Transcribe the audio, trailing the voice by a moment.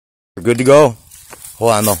We're good to go.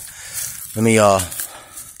 Hold on though. Let me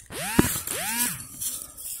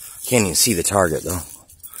can't even see the target though.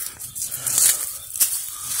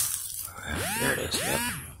 There it is, yep.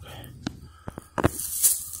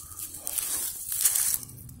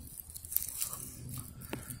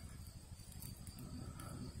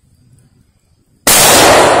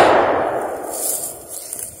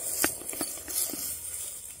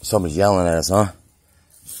 Somebody's yelling at us, huh?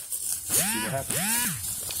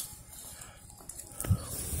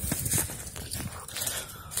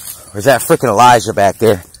 Where's that frickin' Elijah back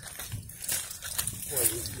there?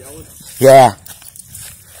 Yeah.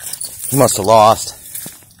 He must have lost.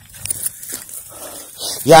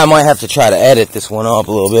 Yeah, I might have to try to edit this one up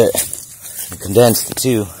a little bit and condense the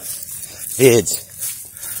two vids.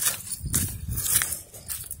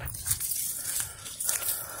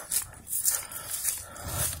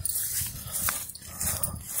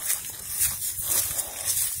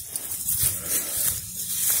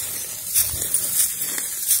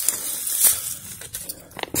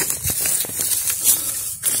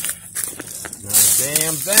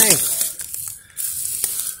 Damn thing.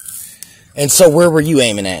 And so where were you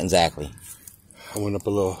aiming at exactly? I went up a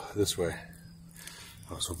little this way.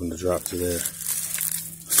 I was hoping to drop to there.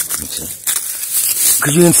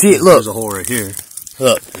 Because you can see it, look. There's a hole right here.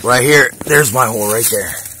 Look, right here. There's my hole right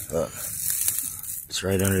there. Look. It's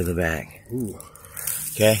right under the bag. Ooh.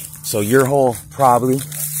 Okay? So your hole probably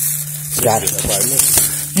got it.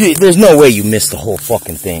 There's no way you missed the whole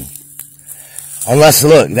fucking thing. Unless,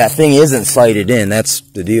 look, that thing isn't sighted in. That's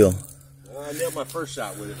the deal. I nailed my first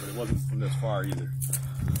shot with it, but it wasn't from this far either.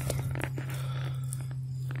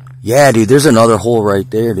 Yeah, dude, there's another hole right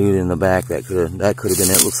there, dude, in the back. That could have been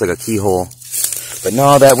it. Looks like a keyhole. But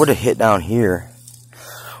no, that would have hit down here.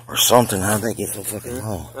 Or something. I think it's a fucking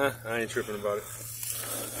hole. I ain't tripping about it.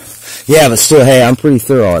 Yeah, but still, hey, I'm pretty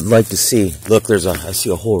thorough. I'd like to see. Look, I see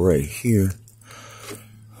a hole right here.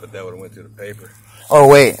 But that would have went through the paper. Oh,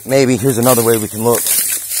 wait, maybe here's another way we can look.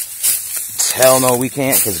 Hell no, we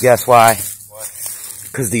can't, because guess why?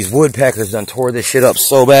 Because these woodpeckers done tore this shit up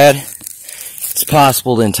so bad, it's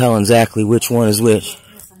possible to tell exactly which one is which.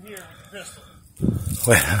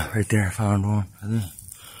 Wait, right there, I found one.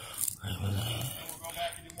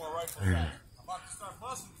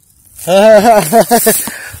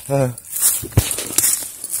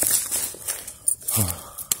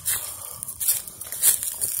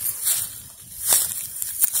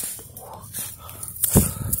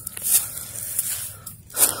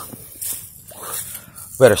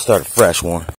 Better start a fresh one.